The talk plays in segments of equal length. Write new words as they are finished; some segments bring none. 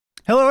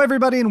Hello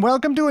everybody and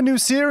welcome to a new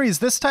series.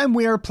 This time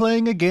we are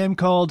playing a game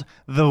called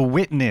The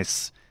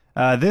Witness.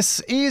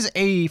 This is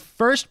a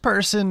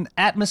first-person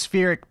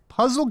atmospheric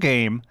puzzle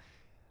game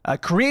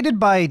created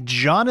by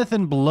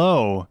Jonathan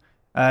Blow.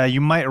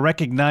 You might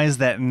recognize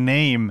that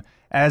name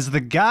as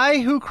the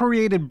guy who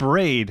created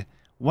Braid,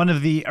 one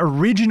of the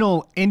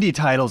original indie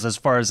titles as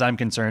far as I'm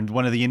concerned,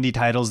 one of the indie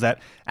titles that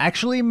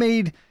actually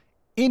made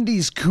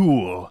indies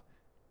cool.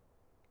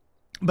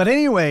 But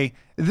anyway,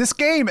 this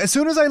game, as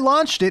soon as I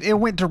launched it, it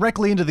went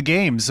directly into the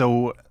game.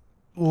 So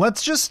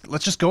let's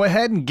just go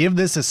ahead and give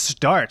this a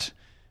start.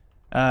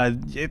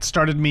 It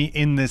started me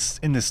in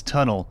this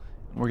tunnel.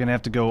 We're gonna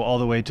have to go all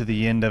the way to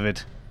the end of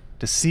it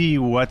to see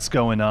what's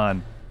going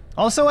on.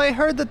 Also, I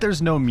heard that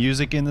there's no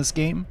music in this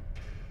game,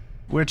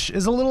 which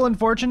is a little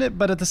unfortunate,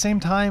 but at the same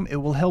time, it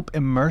will help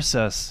immerse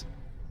us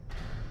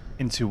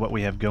into what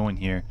we have going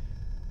here.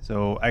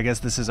 So I guess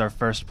this is our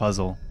first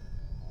puzzle,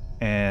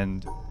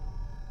 and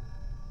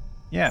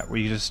yeah,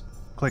 we just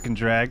click and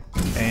drag,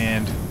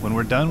 and when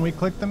we're done, we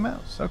click the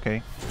mouse.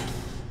 Okay.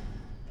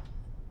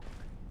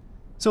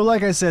 So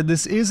like I said,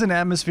 this is an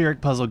atmospheric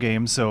puzzle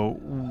game,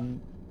 so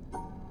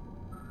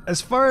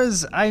as far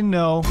as I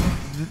know,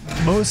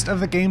 most of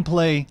the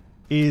gameplay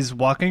is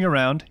walking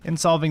around and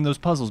solving those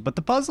puzzles, but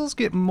the puzzles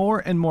get more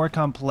and more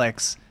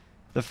complex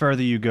the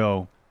further you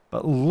go.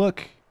 But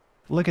look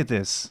at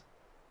this.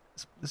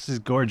 This is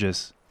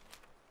gorgeous.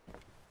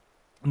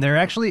 There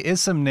actually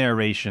is some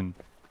narration.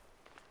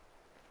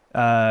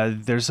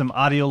 There's some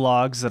audio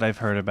logs that I've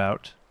heard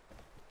about.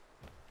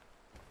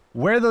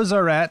 Where those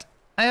are at,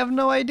 I have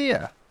no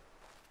idea.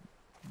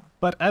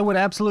 But I would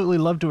absolutely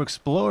love to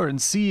explore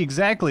and see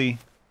exactly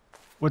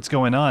what's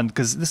going on,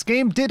 because this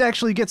game did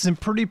actually get some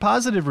pretty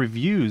positive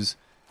reviews.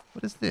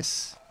 What is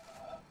this?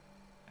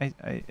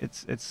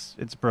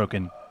 It's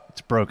broken.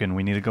 It's broken.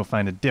 We need to go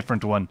find a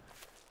different one.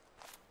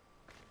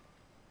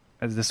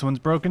 Is this one's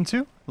broken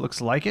too?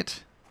 Looks like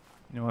it.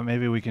 You know what,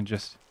 maybe we can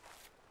just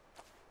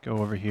go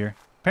over here.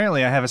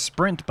 Apparently I have a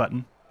sprint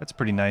button. That's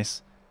pretty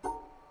nice.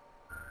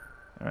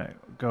 Alright,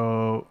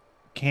 go...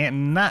 Can't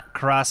not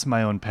cross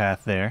my own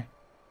path there.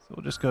 So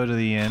we'll just go to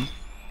the end.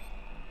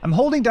 I'm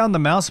holding down the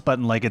mouse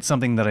button like it's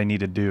something that I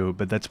need to do,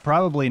 but that's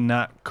probably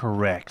not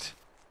correct.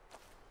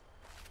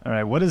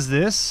 Alright, what is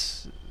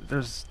this?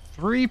 There's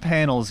 3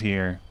 panels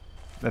here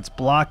that's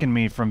blocking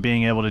me from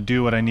being able to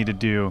do what I need to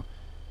do.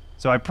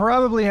 So I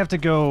probably have to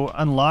go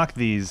unlock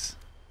these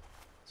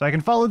so I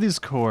can follow these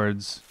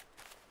chords.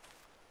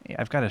 Hey,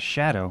 I've got a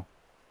shadow.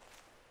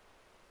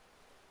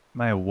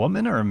 Am I a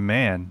woman or a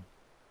man?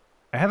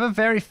 I have a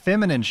very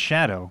feminine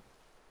shadow.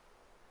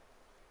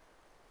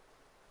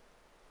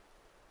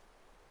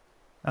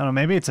 I don't know,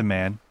 maybe it's a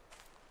man.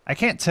 I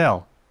can't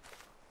tell.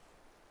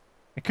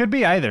 It could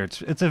be either.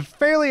 It's a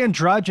fairly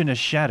androgynous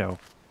shadow.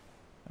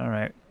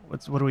 Alright,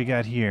 what do we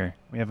got here?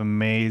 We have a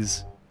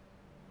maze.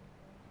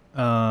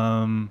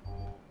 Let's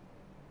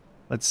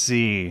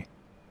see.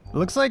 It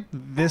looks like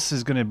this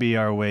is gonna be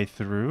our way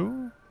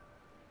through.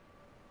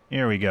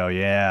 Here we go,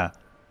 yeah.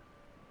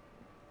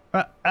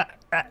 I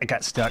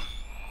got stuck.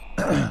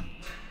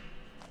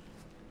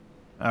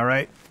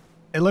 Alright.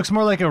 It looks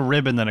more like a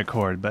ribbon than a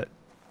cord, but...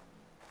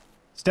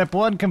 Step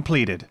 1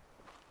 completed.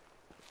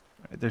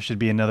 Right, there should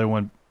be another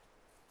one.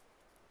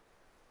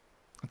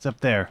 What's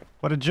up there?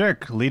 What a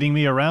jerk, leading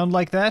me around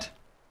like that?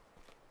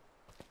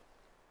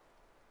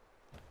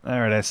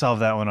 Alright, I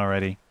solved that one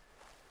already.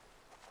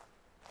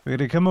 We're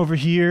gonna come over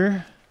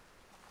here.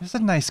 There's a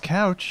nice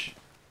couch.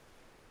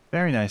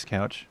 Very nice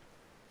couch.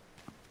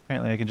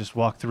 Apparently I can just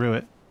walk through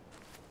it.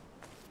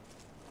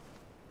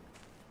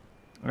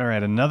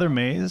 Alright, another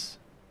maze.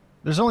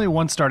 There's only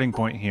one starting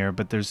point here,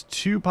 but there's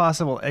 2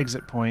 possible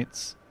exit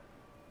points.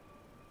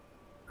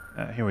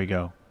 Here we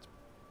go.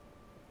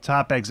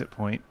 Top exit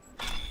point.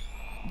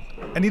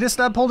 I need to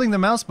stop holding the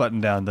mouse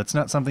button down. That's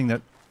not something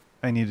that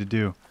I need to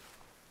do.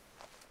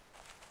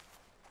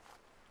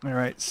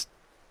 Alright,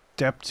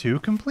 step 2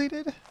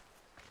 completed?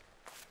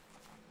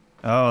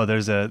 Oh,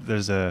 there's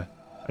a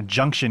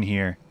junction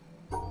here.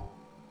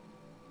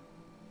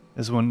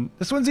 This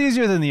one's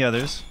easier than the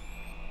others.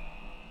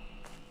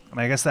 And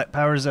I guess that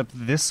powers up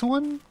this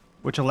one,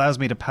 which allows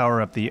me to power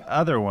up the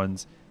other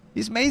ones.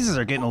 These mazes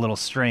are getting a little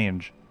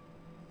strange.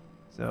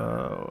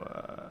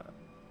 So,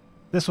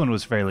 this one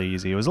was fairly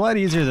easy. It was a lot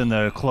easier than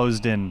the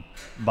closed-in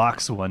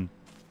box one.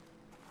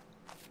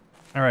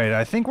 Alright,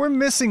 I think we're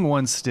missing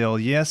one still.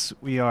 Yes,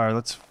 we are.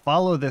 Let's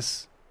follow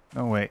this.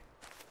 Oh, wait.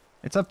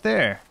 It's up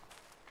there.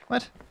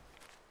 What?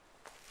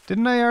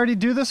 Didn't I already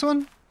do this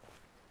one?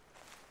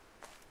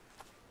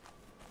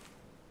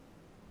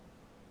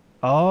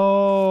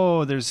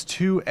 Oh, there's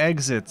 2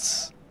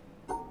 exits.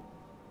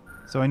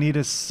 So I need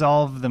to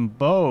solve them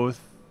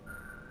both.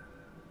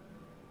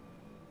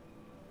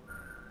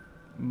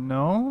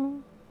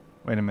 No?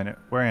 Wait a minute.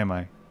 Where am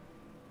I?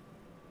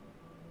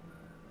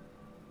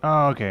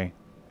 Oh, okay.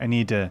 I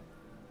need to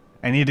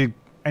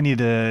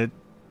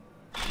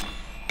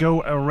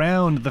go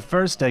around the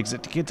first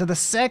exit to get to the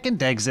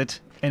second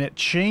exit, and it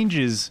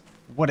changes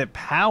what it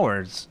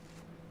powers.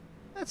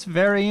 That's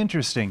very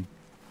interesting.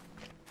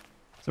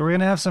 So we're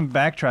gonna have some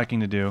backtracking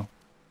to do.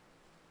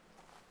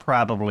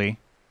 Probably.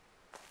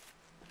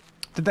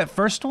 Did that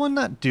first one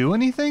not do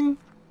anything?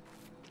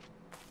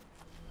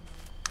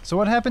 So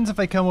what happens if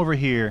I come over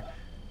here,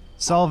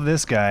 solve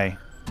this guy,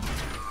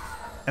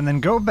 and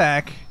then go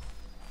back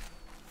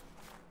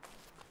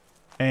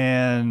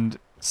and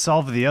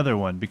solve the other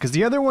one? Because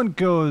the other one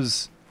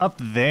goes up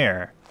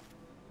there.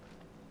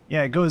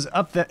 Yeah, it goes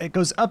up it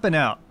goes up and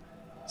out.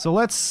 So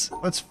let's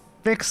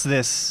fix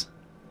this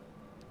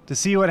to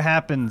see what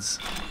happens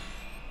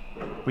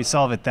if we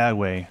solve it that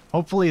way.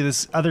 Hopefully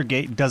this other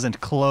gate doesn't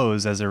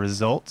close as a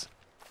result.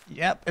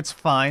 Yep, it's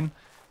fine,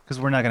 because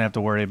we're not gonna have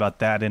to worry about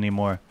that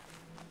anymore.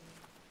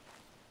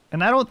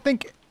 And I don't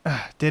think...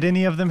 did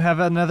any of them have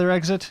another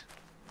exit?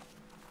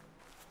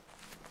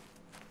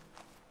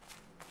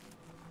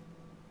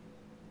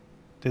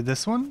 Did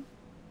this one?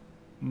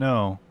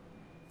 No.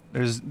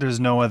 There's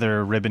no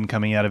other ribbon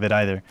coming out of it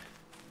either.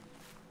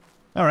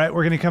 Alright,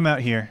 we're gonna come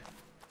out here.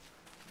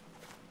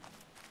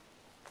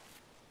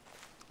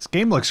 This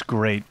game looks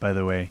great, by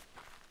the way.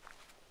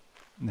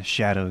 And the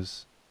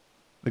shadows.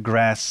 The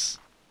grass.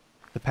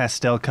 The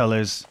pastel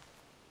colors.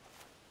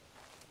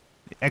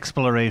 The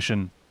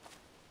exploration.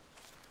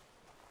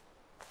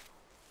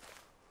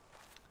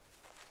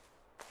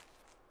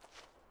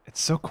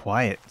 It's so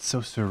quiet, it's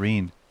so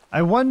serene.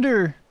 I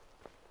wonder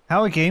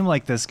how a game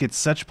like this gets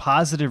such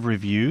positive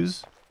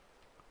reviews.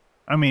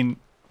 I mean,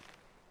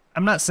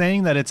 I'm not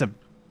saying that it's a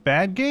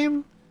bad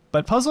game,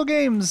 but puzzle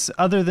games,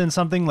 other than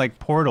something like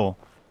Portal,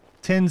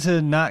 tend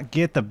to not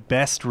get the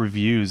best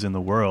reviews in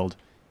the world.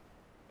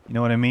 You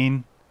know what I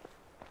mean?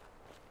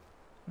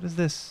 What is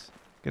this?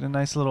 Get a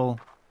nice little...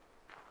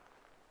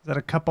 Is that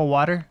a cup of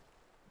water?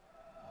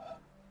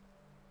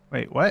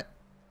 Wait, what?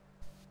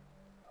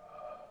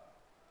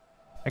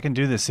 I can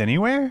do this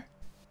anywhere?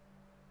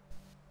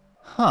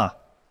 Huh.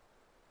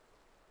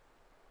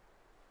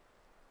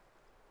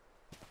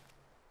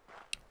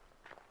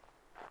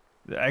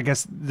 I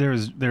guess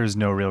there's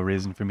no real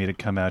reason for me to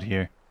come out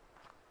here.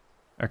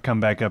 Or come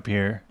back up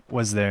here.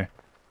 Was there?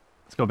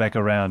 Let's go back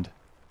around.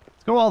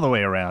 Let's go all the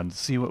way around,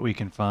 see what we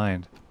can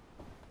find.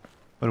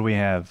 What do we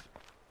have?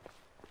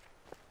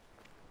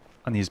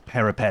 On these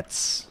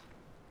parapets.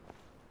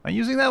 Am I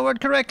using that word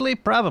correctly?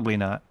 Probably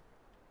not.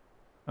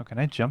 Oh, can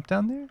I jump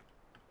down there?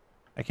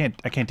 I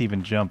can't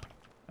even jump.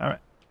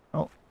 Alright.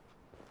 Oh.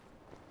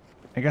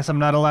 I guess I'm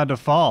not allowed to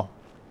fall.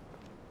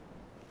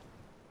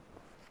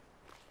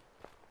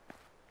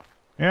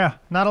 Yeah,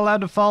 not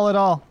allowed to fall at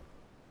all.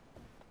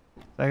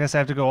 So I guess I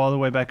have to go all the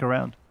way back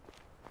around.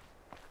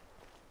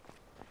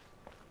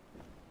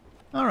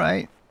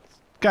 Alright.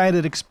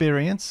 Guided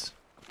experience.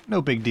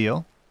 No big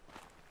deal.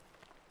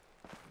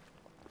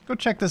 Go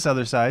check this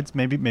other side.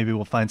 Maybe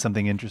we'll find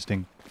something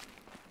interesting.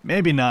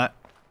 Maybe not,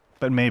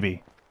 but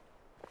maybe.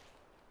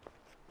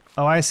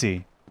 Oh, I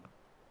see.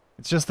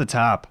 It's just the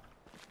top.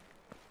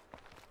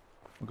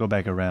 We'll go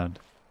back around.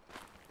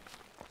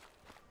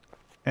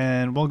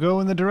 And we'll go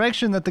in the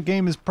direction that the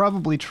game is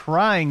probably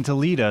trying to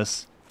lead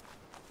us.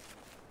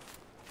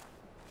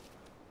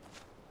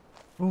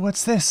 Ooh,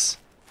 what's this?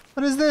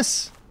 What is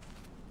this?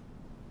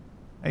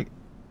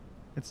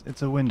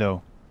 It's a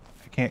window.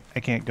 I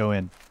can't go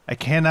in. I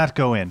cannot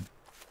go in.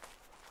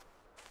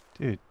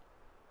 Dude.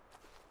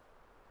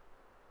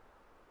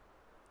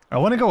 I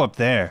want to go up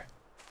there.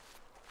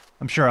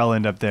 I'm sure I'll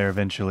end up there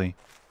eventually.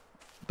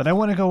 But I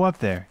want to go up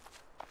there.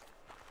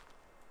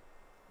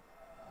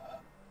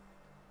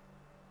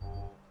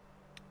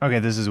 Okay,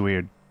 this is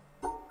weird.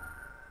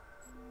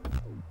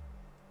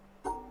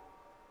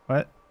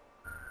 What?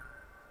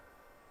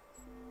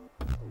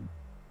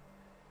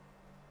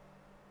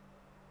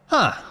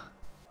 Huh.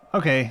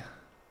 Okay.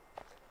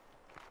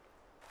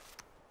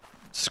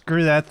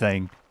 Screw that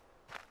thing.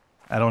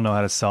 I don't know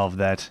how to solve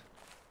that.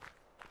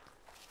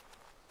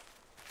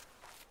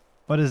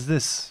 What is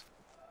this?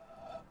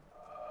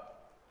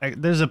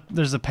 There's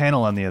a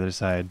panel on the other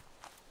side.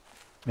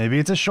 Maybe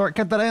it's a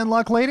shortcut that I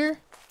unlock later?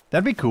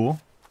 That'd be cool.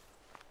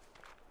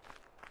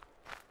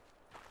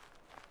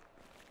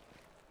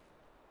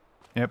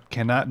 Yep,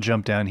 cannot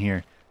jump down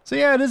here. So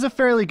yeah, it is a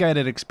fairly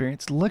guided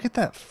experience. Look at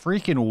that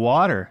freaking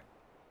water.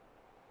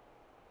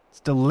 It's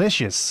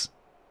delicious.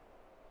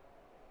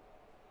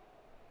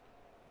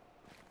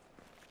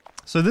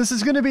 So this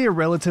is going to be a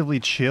relatively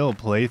chill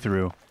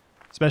playthrough,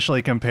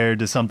 especially compared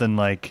to something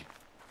like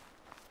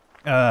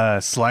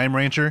Slime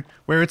Rancher,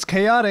 where it's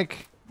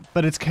chaotic,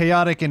 but it's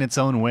chaotic in its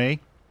own way.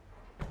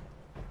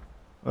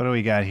 What do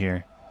we got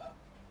here?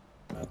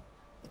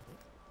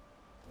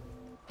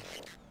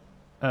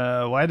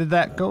 Why did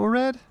that go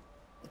red?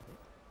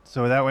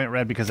 So that went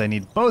red because I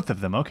need both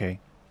of them, okay.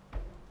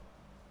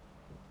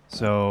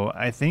 So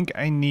I think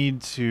I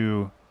need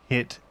to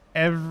hit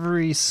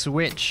every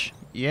switch.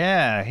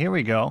 Yeah, here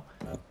we go.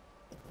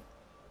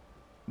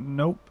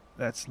 Nope,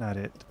 that's not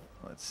it.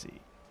 Let's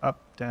see. Up,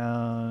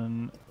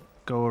 down,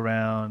 go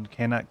around,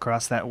 cannot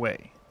cross that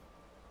way.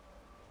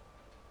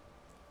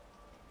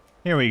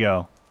 Here we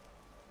go.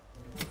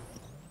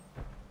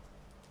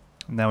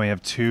 Now we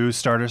have 2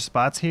 starter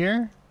spots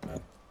here.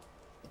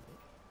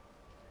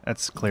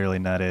 That's clearly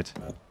not it.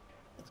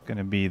 It's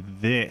gonna be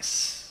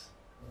this.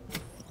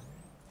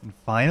 And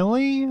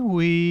finally,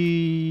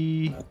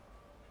 we...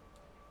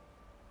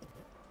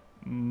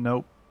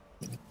 Nope.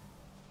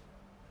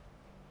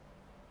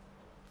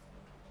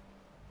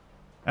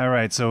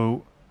 Alright,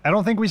 so I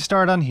don't think we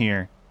start on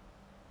here.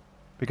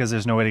 Because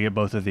there's no way to get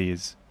both of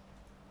these.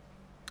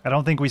 I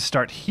don't think we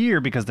start here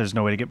because there's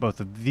no way to get both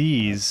of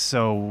these,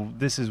 so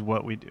this is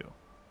what we do.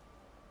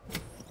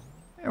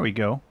 There we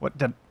go. What,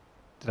 did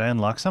I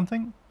unlock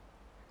something?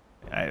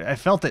 I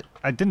felt it.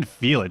 I didn't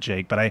feel it,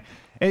 Jake, but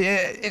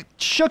it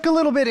shook a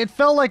little bit. It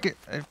felt like it,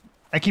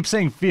 I keep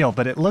saying feel,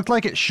 but it looked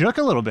like it shook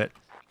a little bit.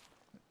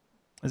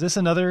 Is this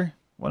another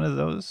one of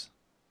those?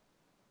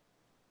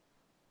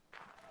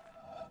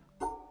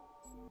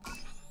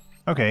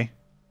 Okay.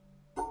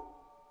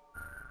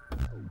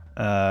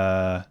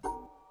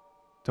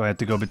 Do I have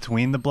to go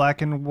between the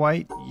black and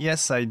white?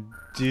 Yes, I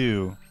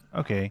do.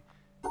 Okay.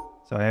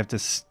 So I have to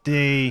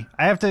stay...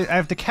 I have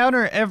to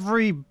counter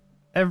every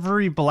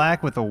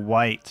black with a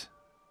white.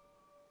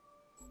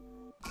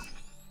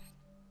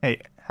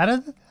 Hey, how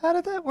did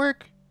that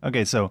work?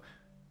 Okay, so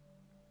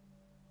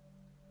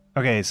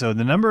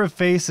the number of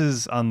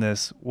faces on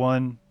this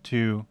 1,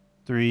 2,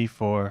 3,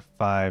 4,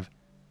 5,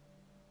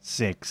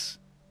 6.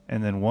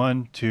 And then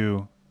 1,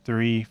 2,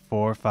 3,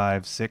 4,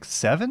 5, 6,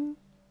 7?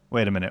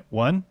 Wait a minute.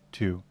 1,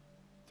 2,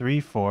 3,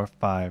 4,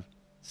 5,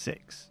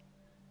 6.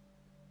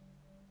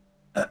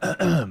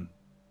 I'm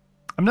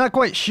not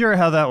quite sure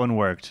how that one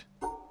worked.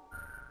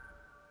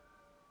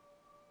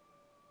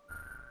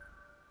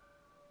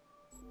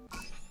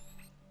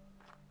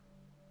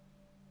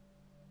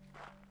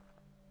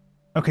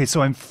 Okay,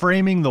 so I'm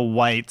framing the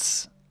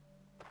whites,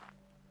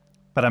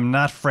 but I'm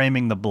not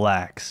framing the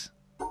blacks.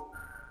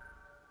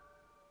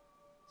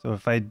 So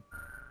if I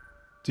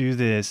do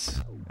this...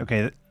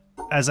 Okay,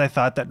 as I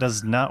thought, that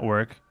does not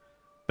work.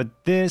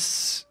 But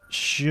this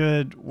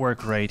should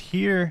work right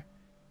here.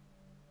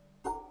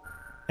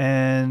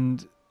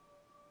 And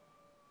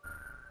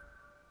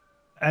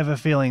I have a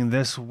feeling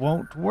this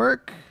won't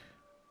work.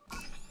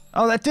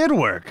 Oh, that did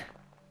work!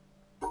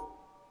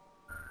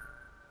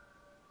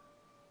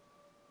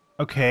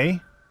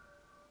 Okay.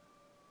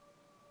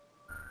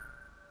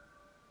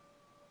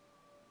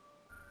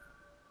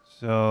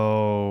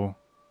 So...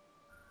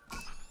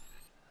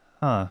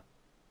 Huh.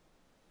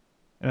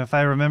 And if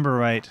I remember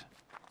right,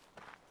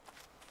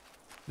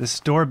 this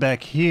door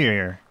back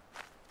here...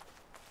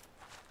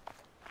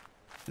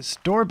 This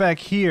door back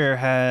here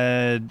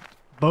had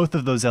both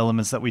of those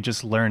elements that we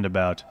just learned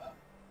about.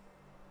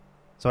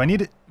 So I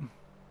need it...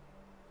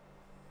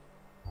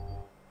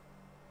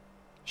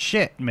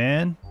 Shit,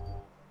 man.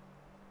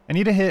 I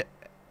need to hit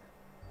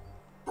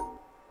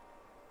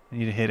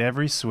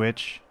every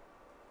switch.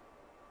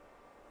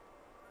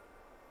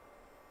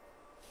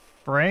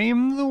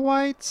 Frame the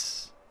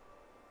whites.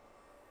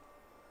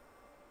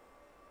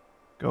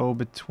 Go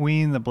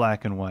between the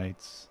black and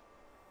whites.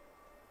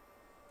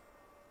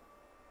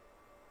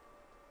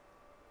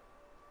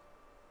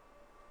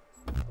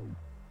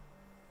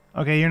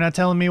 Okay, you're not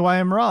telling me why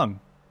I'm wrong.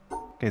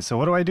 Okay, so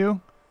what do I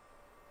do?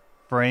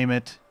 Frame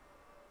it.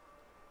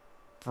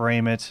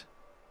 Frame it.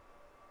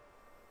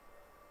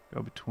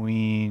 Go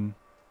between.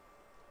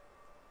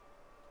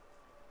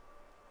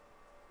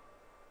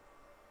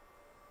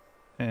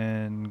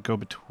 And go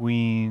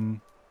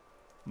between.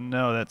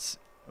 No, that's...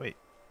 Wait.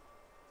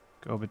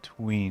 Go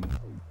between.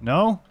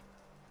 No?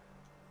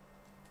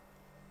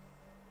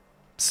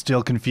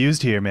 Still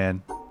confused here,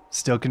 man.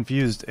 Still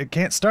confused. It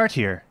can't start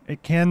here.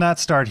 It cannot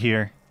start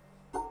here.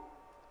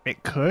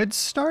 It could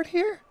start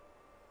here?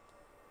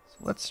 So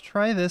let's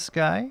try this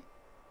guy.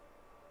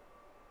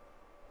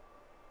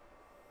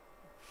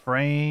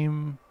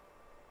 Frame.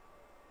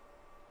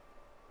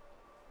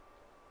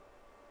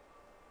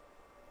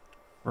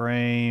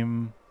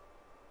 Frame.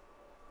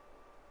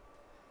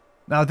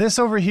 Now this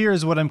over here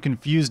is what I'm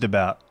confused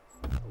about.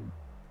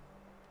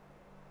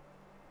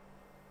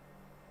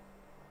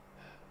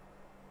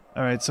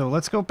 Alright, so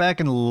let's go back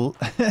and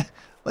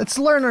let's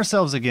learn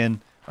ourselves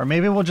again. Or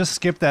maybe we'll just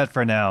skip that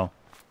for now.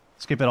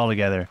 Skip it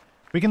altogether.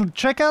 We can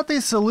check out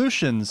these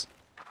solutions.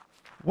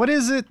 What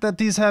is it that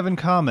these have in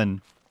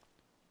common?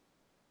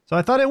 So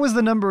I thought it was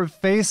the number of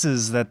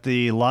faces that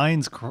the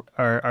lines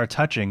are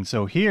touching.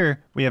 So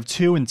here we have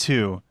 2 and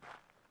 2.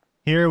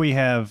 Here we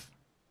have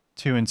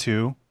 2 and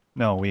 2.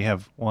 No, we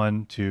have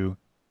 1, 2,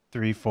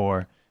 3,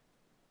 4.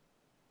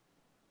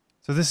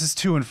 So this is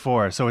 2 and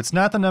 4. So it's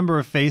not the number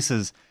of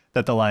faces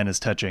that the line is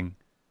touching.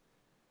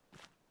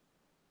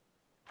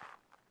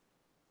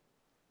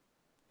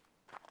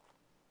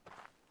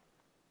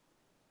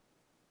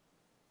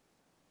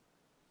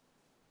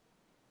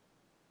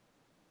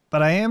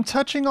 But I am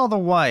touching all the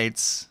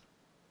whites.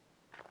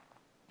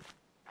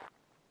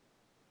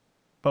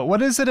 But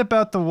what is it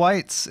about the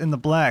whites and the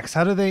blacks?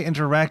 How do they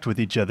interact with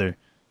each other?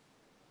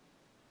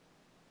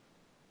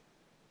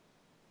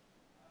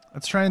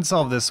 Let's try and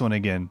solve this one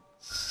again.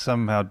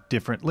 Somehow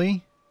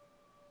differently.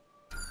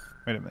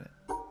 Wait a minute.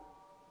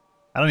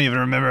 I don't even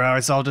remember how I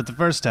solved it the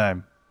first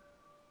time.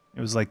 It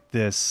was like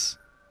this.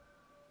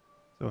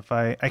 So if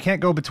I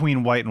can't go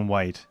between white and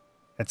white.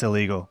 That's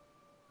illegal.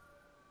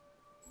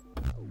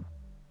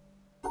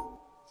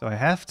 So I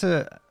have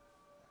to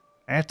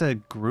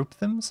group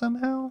them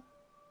somehow?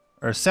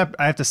 Or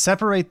I have to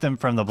separate them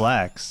from the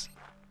blacks.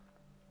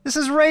 This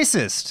is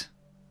racist!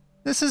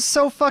 This is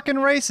so fucking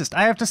racist.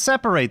 I have to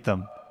separate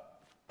them.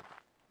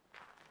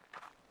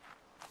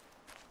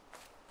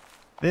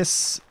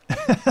 This...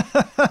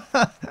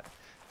 I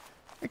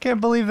can't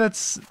believe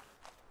that's...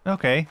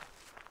 Okay.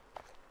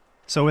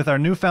 So with our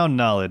newfound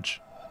knowledge...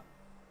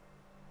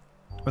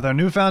 With our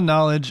newfound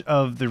knowledge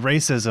of the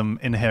racism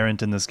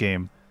inherent in this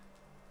game,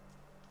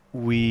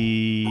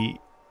 we...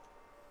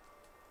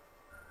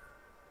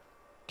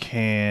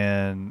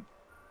 can...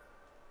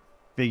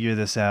 figure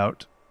this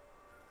out.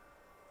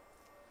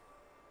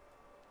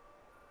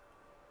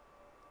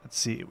 Let's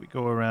see, we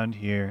go around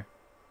here.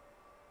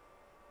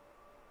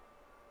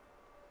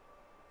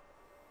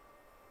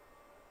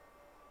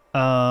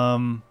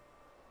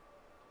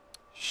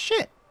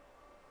 Shit.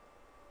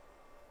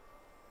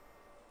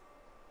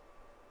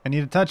 I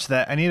need to touch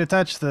that. I need to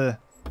touch the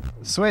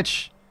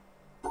switch.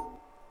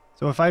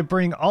 So if I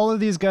bring all of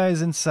these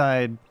guys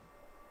inside,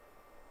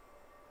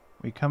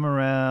 we come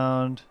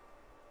around.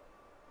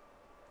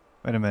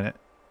 Wait a minute.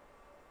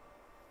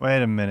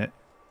 Wait a minute.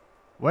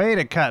 Wait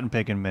a cotton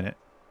picking minute.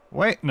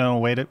 Wait, no,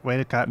 wait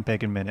a cotton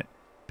picking minute.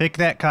 Pick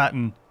that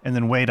cotton and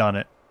then wait on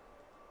it.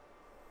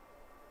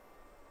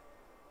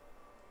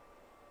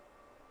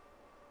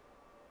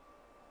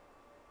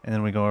 And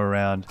then we go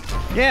around.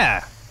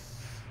 Yeah!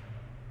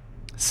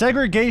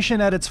 Segregation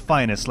at its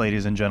finest,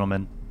 ladies and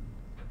gentlemen.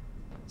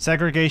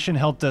 Segregation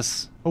helped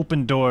us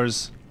open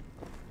doors.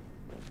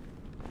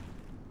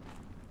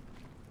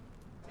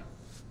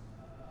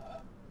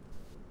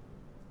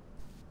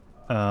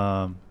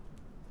 Oh.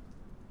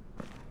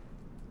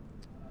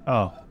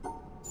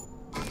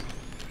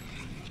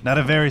 Not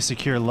a very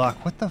secure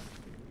lock. What the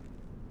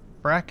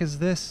frack is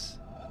this?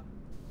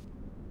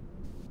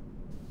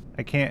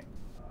 I can't...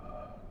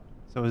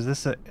 So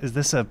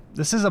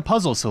this is a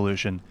puzzle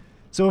solution.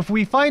 So if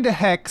we find a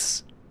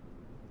hex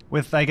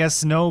with, I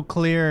guess, no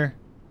clear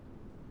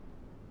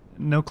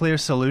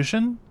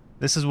solution,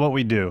 this is what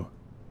we do.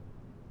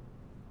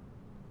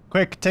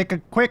 Quick, take a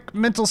quick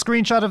mental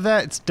screenshot of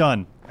that. It's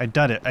done. I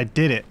done it. I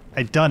did it.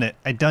 I done it.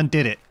 I done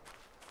did it.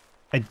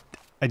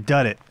 I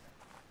done it.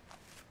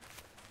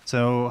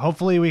 So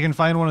hopefully we can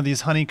find one of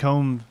these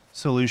honeycomb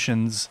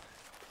solutions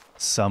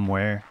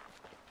somewhere.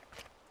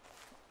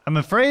 I'm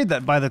afraid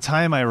that by the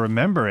time I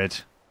remember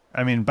it,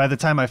 I mean, by the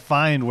time I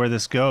find where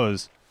this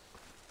goes,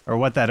 or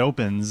what that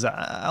opens,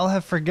 I'll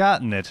have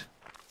forgotten it.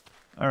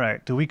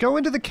 Alright, do we go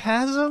into the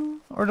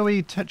chasm? Or do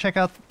we check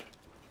out...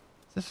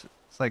 It's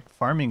like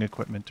farming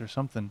equipment or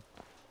something.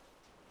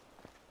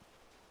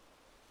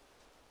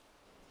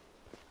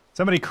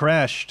 Somebody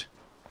crashed.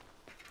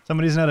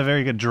 Somebody's not a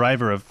very good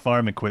driver of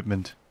farm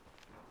equipment.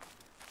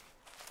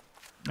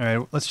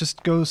 Alright, let's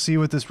just go see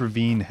what this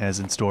ravine has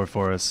in store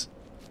for us.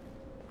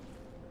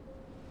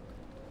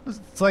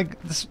 It's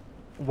like this.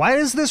 Why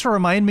does this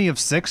remind me of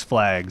Six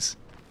Flags?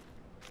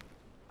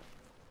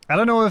 I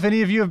don't know if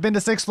any of you have been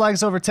to Six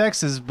Flags over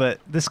Texas, but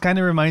this kind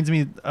of reminds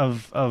me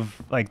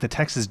of like the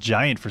Texas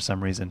Giant for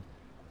some reason.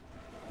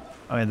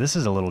 I mean, this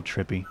is a little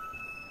trippy.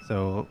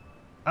 So,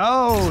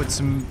 oh,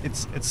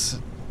 it's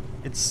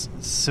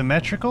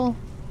symmetrical.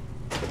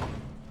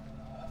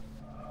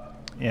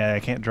 Yeah, I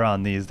can't draw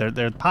on these.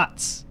 They're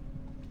pots.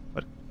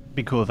 But it'd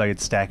be cool if I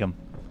could stack them.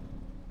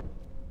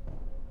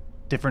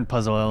 Different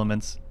puzzle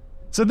elements.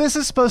 So this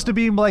is supposed to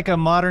be like a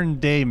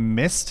modern day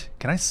Myst.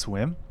 Can I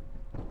swim?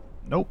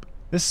 Nope.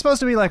 This is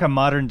supposed to be like a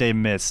modern day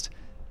Myst.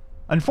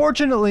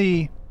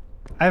 Unfortunately,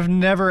 I've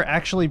never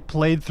actually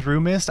played through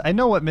Myst. I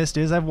know what Myst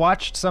is. I've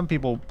watched some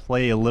people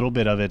play a little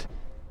bit of it.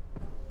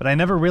 But I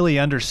never really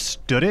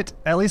understood it,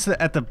 at least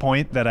at the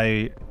point that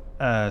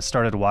I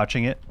started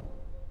watching it.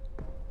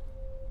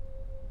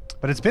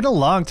 But it's been a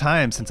long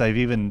time since I've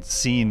even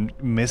seen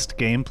Myst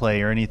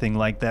gameplay or anything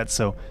like that,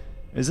 so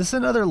is this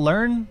another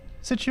learn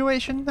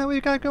situation that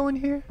we've got going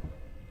here?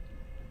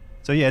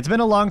 So yeah, it's been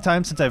a long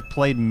time since I've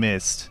played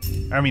Myst.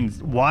 I mean,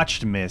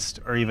 watched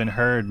Myst, or even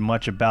heard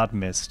much about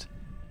Myst.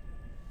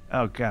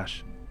 Oh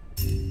gosh.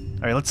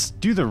 Alright, let's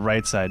do the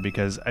right side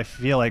because I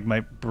feel like my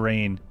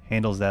brain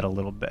handles that a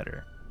little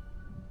better.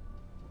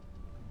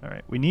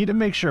 Alright, we need to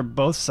make sure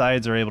both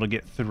sides are able to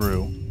get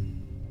through.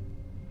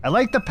 I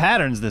like the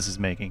patterns this is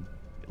making.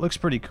 It looks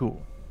pretty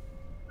cool.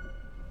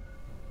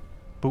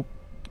 Boop.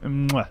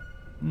 Mwah.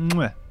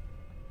 Mwah.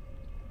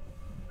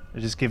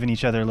 They're just giving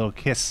each other a little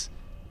kiss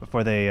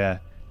before they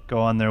go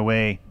on their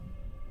way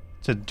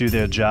to do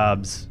their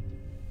jobs.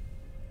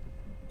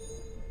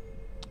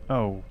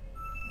 Oh.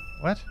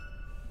 What?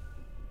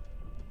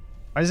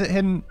 Why is it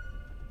hidden?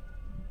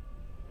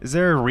 Is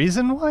there a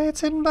reason why it's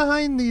hidden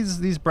behind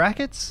these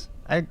brackets?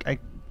 I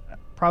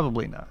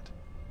probably not.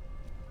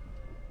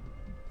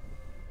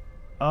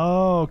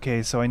 Oh,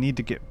 okay, so I need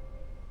to get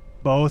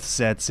both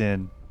sets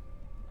in.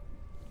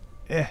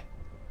 Eh.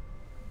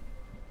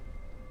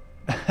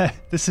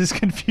 This is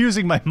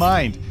confusing my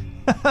mind.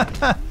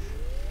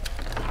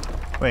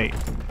 Wait.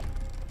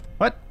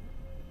 What?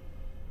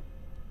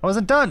 I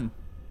wasn't done.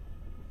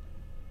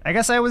 I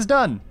guess I was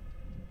done.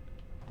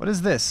 What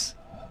is this?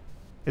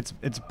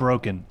 It's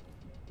broken.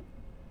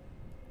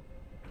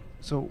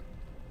 So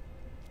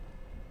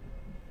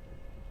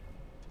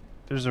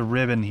there's a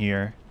ribbon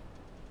here.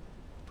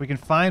 If we can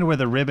find where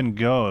the ribbon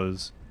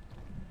goes,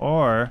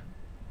 or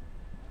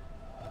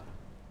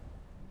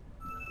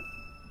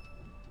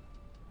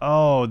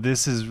oh,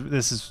 this is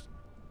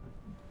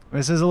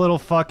a little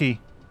fucky.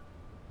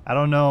 I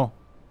don't know.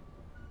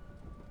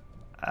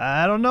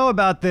 I don't know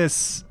about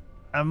this.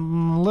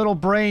 I'm a little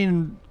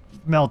brain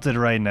melted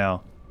right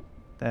now.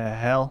 The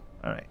hell?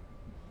 Alright.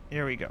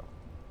 Here we go.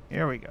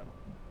 Here we go.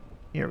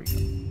 Here we go.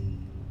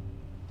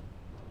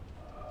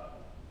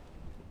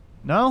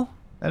 No?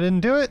 That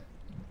didn't do it?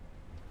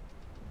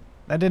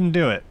 That didn't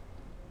do it.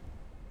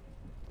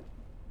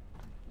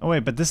 Oh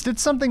wait, but this did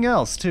something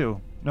else too.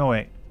 No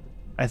wait.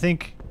 I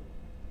think...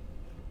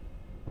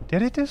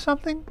 Did it do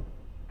something?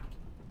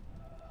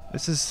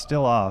 This is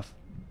still off.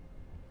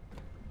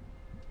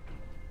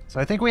 So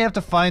I think we have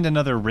to find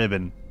another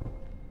ribbon.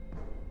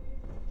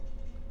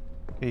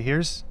 Okay,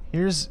 here's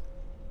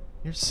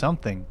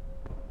something.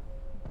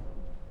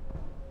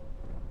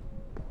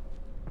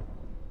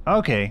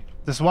 Okay,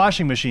 this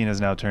washing machine is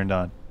now turned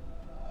on.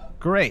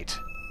 Great.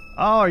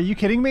 Oh, are you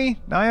kidding me?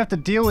 Now I have to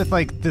deal with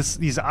like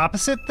these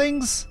opposite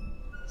things?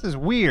 This is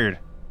weird.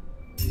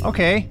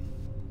 Okay.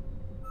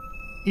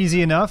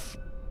 Easy enough,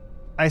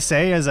 I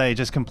say, as I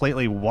just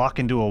completely walk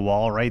into a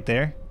wall right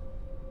there.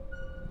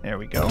 There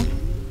we go.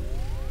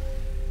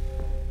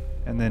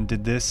 And then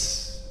did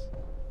this...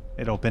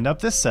 It opened up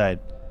this side.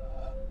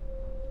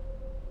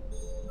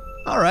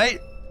 Alright.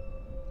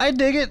 I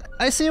dig it.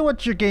 I see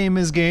what your game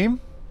is, game.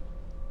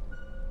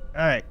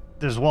 Alright,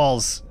 there's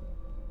walls.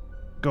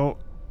 Go...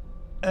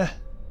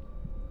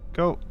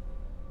 Go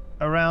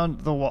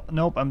around the wall.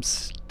 Nope, I'm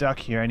stuck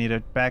here. I need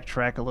to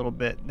backtrack a little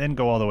bit, then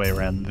go all the way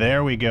around.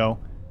 There we go.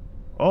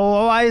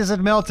 Oh, why is it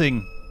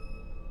melting?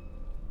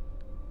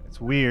 It's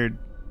weird.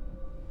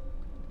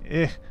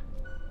 Here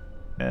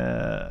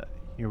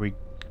we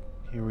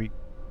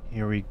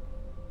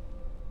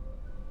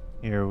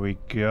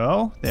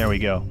go. There we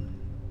go.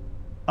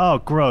 Oh,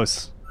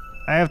 gross.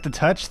 I have to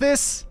touch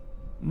this?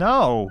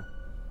 No.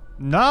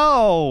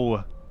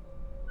 No!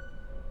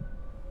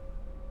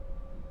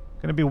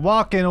 Gonna be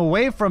walking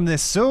away from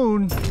this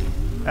soon.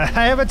 I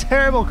have a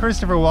terrible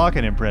Christopher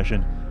Walken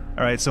impression.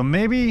 Alright, so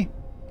maybe...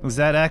 Was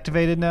that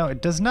activated now?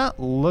 It does not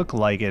look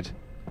like it.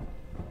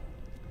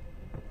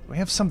 We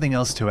have something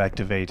else to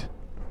activate.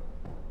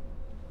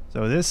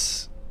 So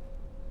this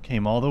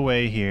came all the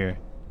way here.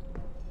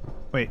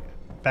 Wait,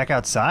 back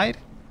outside?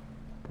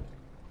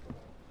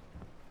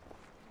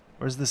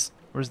 Where's this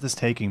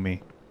taking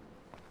me?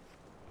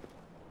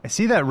 I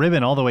see that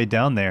ribbon all the way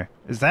down there.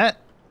 Is that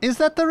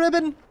the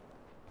ribbon?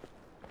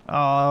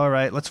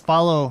 Alright, let's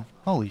follow.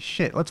 Holy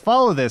shit, let's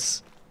follow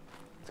this.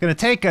 It's gonna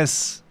take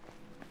us.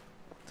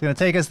 It's gonna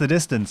take us the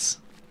distance.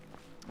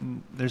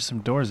 There's some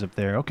doors up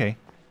there, okay.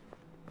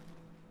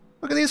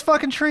 Look at these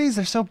fucking trees,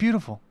 they're so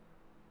beautiful.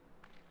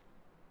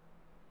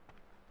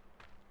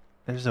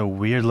 There's a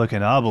weird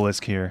looking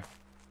obelisk here.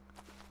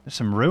 There's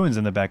some ruins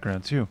in the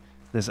background too.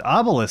 This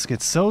obelisk,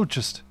 it's so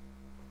just...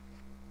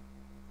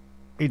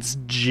 It's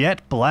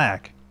jet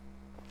black.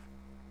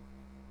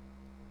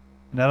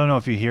 And I don't know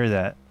if you hear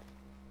that.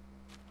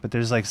 But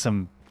there's like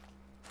some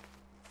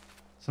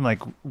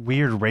like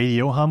weird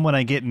radio hum when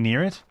I get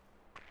near it.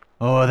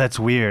 Oh, that's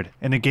weird.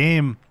 In a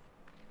game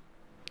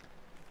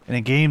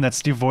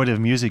that's devoid of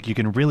music, you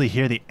can really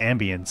hear the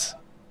ambience.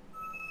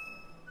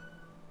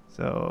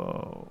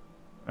 So,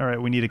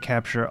 alright, we need to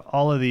capture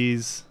all of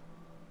these.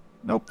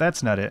 Nope,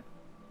 that's not it.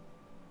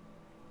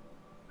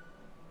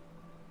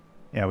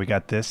 Yeah, we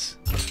got this.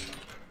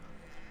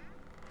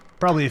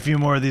 Probably a few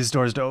more of these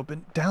doors to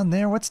open. Down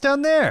there? What's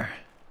down there?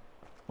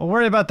 We'll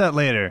worry about that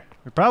later.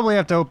 We probably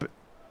have to open...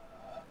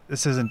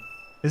 This isn't...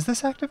 Is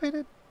this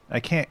activated? I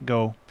can't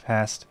go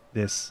past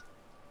this.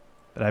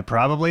 But I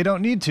probably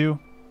don't need to.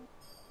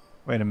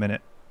 Wait a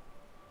minute.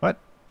 What?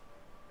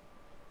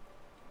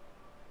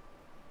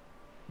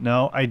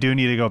 No, I do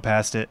need to go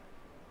past it.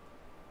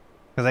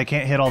 Because I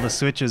can't hit all the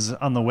switches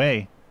on the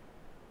way.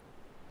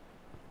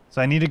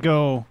 So I need to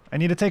go... I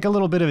need to take a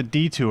little bit of a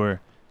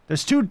detour.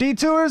 There's 2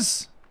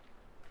 detours?!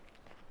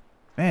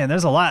 Man,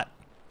 there's a lot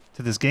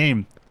to this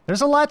game.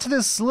 There's a lot to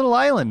this little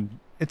island.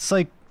 It's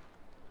like...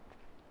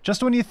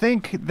 Just when you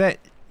think that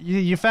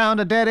you found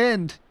a dead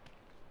end,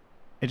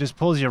 it just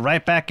pulls you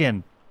right back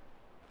in.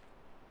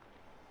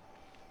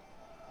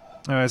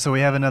 Alright, so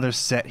we have another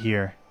set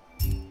here.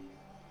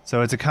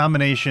 So it's a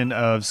combination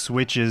of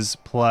switches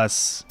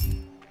plus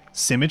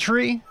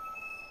symmetry,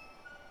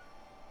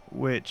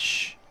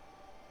 which...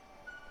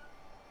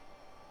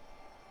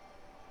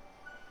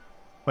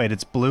 Wait,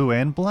 it's blue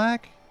and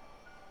black?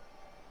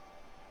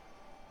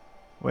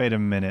 Wait a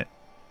minute.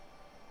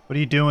 What are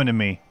you doing to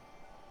me?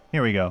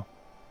 Here we go.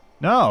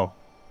 No!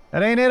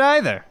 That ain't it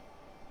either!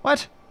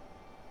 What?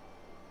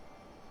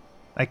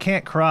 I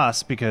can't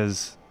cross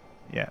because...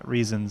 Yeah,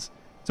 reasons.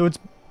 So it's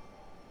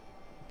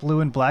blue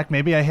and black.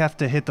 Maybe I have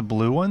to hit the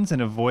blue ones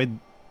and avoid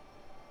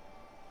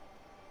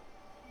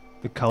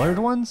the colored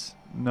ones?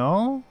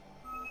 No?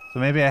 So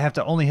maybe I have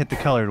to only hit the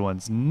colored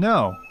ones.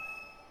 No!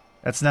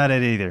 That's not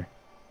it either.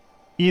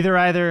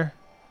 Either,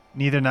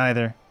 neither,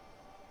 neither.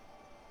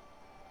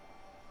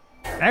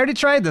 I already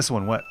tried this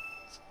one. What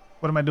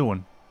am I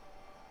doing?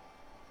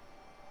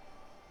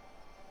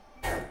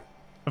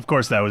 Of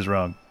course that was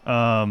wrong.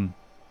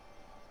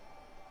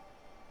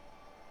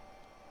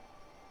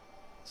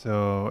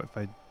 So if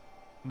I...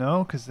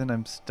 No, because then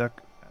I'm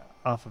stuck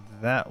off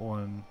of that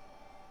one.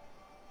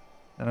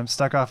 And I'm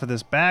stuck off of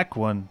this back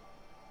one.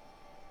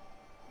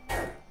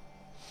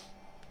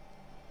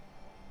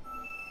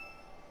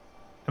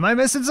 Am I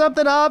missing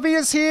something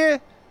obvious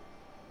here?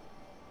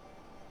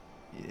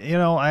 You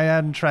know, I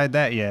hadn't tried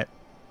that yet.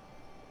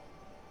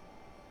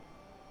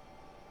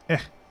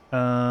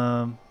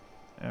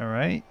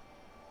 Alright.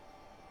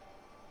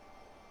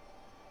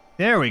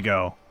 There we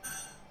go.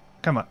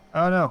 Come on.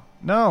 Oh, no.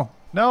 No.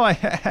 No, I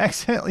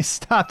accidentally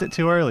stopped it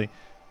too early.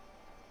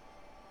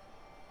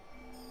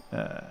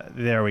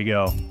 There we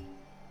go.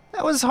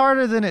 That was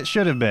harder than it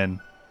should have been.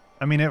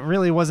 I mean, it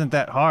really wasn't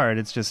that hard.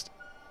 It's just...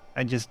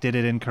 I just did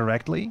it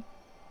incorrectly.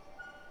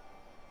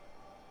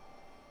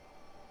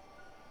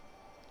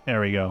 There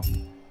we go.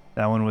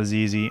 That one was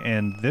easy.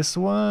 And this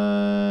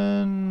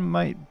one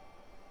might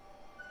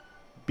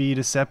be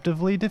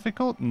deceptively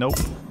difficult? Nope.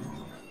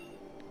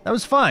 That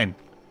was fine.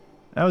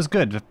 That was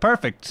good.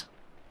 Perfect.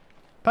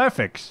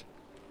 Perfect.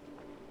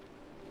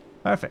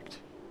 Perfect.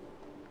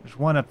 There's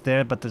one up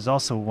there, but there's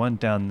also one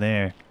down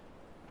there.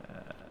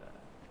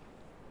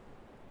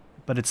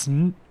 But it's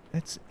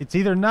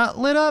either not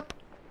lit up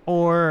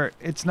or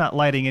it's not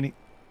lighting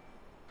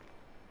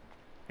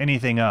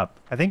anything up.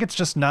 I think it's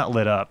just not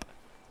lit up.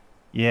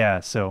 Yeah,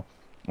 so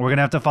we're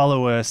gonna have to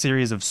follow a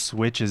series of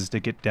switches to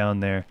get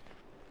down there.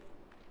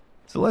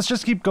 So let's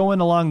just keep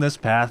going along this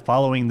path,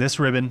 following this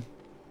ribbon.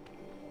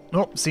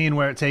 Oh, seeing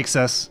where it takes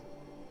us.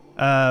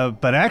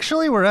 But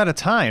actually we're out of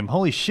time.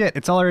 Holy shit,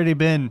 it's already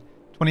been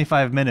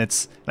 25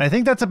 minutes. And I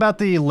think that's about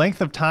the length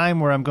of time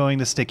where I'm going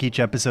to stick each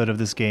episode of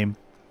this game.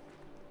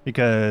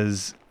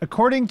 Because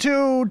according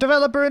to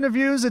developer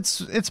interviews,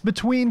 it's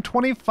between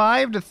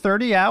 25 to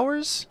 30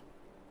 hours.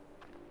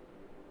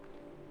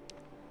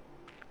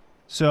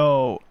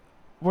 So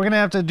we're gonna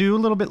have to do a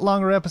little bit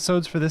longer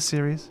episodes for this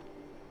series.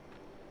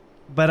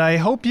 But I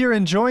hope you're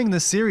enjoying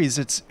this series.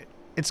 It's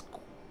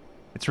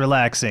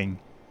relaxing.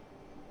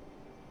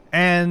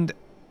 And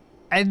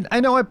I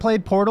know I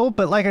played Portal,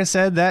 but like I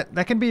said,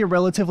 that can be a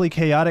relatively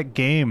chaotic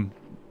game.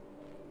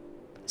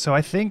 So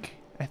I think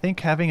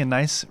having a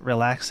nice,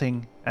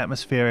 relaxing,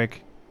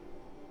 atmospheric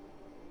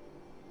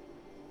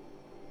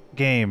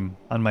game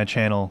on my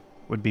channel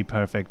would be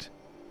perfect.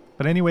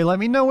 But anyway, let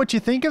me know what you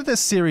think of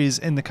this series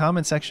in the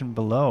comment section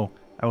below.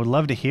 I would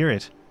love to hear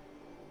it.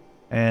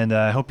 And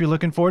I hope you're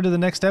looking forward to the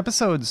next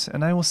episodes,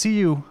 and I will see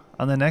you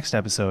on the next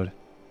episode.